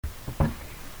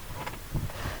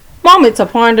Moment to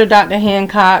ponder, Dr.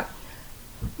 Hancock.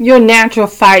 Your natural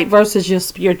fight versus your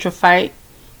spiritual fight.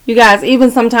 You guys,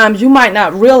 even sometimes you might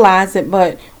not realize it,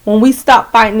 but when we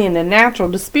stop fighting in the natural,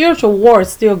 the spiritual war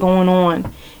is still going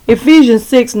on. Ephesians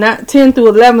 6:10 through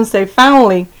 11 say,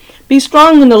 finally, be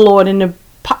strong in the Lord and the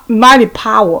mighty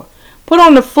power. Put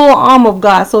on the full armor of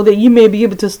God so that you may be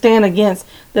able to stand against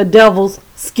the devil's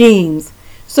schemes.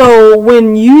 So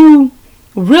when you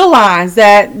realize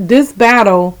that this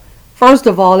battle, first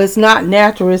of all, it's not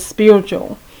natural, it's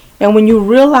spiritual. And when you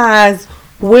realize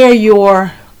where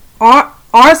your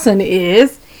arson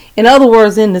is, in other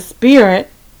words, in the spirit,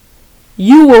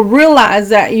 you will realize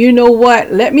that, you know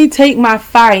what, let me take my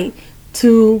fight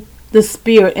to the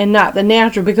spirit and not the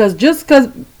natural. Because just because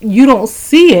you don't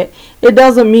see it, it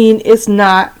doesn't mean it's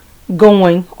not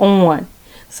going on.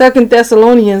 2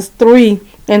 Thessalonians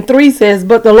 3:3 says,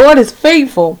 but the Lord is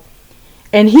faithful,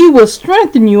 and he will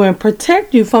strengthen you and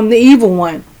protect you from the evil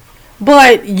one.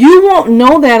 But you won't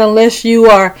know that unless you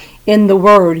are in the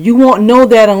Word. You won't know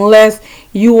that unless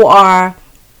you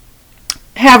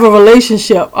have a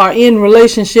relationship or in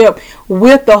relationship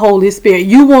with the Holy Spirit.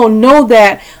 You won't know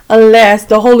that unless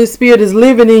the Holy Spirit is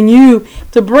living in you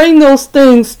to bring those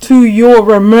things to your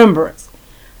remembrance.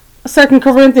 2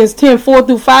 Corinthians 10:4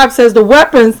 through 5 says, the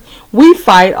weapons we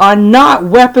fight are not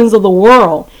weapons of the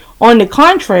world. On the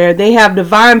contrary, they have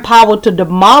divine power to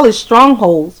demolish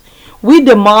strongholds. We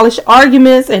demolish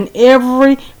arguments and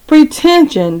every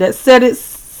pretension that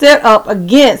set up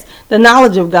against the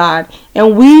knowledge of God,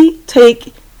 and we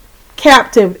take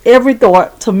captive every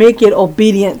thought to make it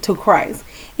obedient to Christ.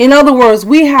 In other words,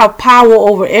 we have power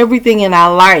over everything in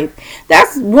our life.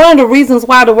 That's one of the reasons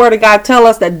why the Word of God tells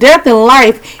us that death and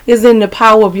life is in the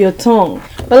power of your tongue.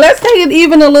 But let's take it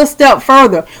even a little step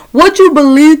further. What you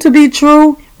believe to be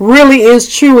true really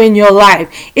is true in your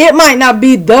life. It might not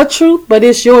be the truth, but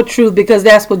it's your truth because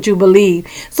that's what you believe.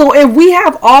 So if we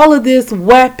have all of this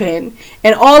weapon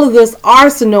and all of this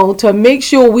arsenal to make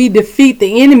sure we defeat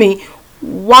the enemy,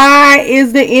 why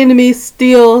is the enemy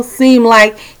still seem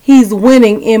like he's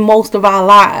winning in most of our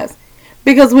lives?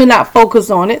 Because we're not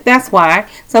focused on it. That's why.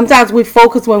 Sometimes we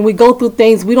focus when we go through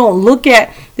things. We don't look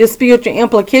at the spiritual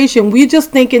implication. We're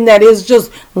just thinking that it's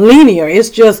just linear.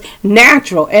 It's just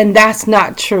natural. And that's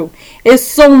not true. It's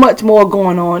so much more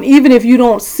going on. Even if you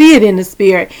don't see it in the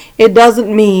spirit, it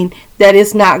doesn't mean that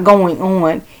it's not going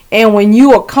on. And when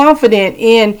you are confident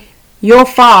in your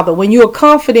Father, when you're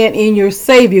confident in your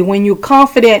Savior, when you're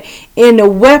confident in the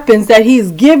weapons that He's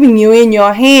giving you in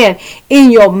your hand, in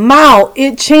your mouth,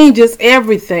 it changes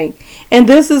everything. And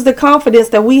this is the confidence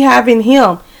that we have in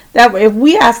Him, that if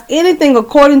we ask anything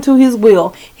according to His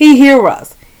will, He hears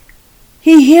us.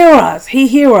 He hears us. He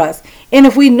hears us. And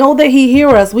if we know that He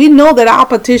hears us, we know that our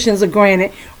petitions are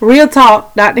granted. Real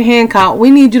talk, Dr. Hancock.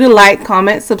 We need you to like,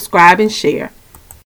 comment, subscribe, and share.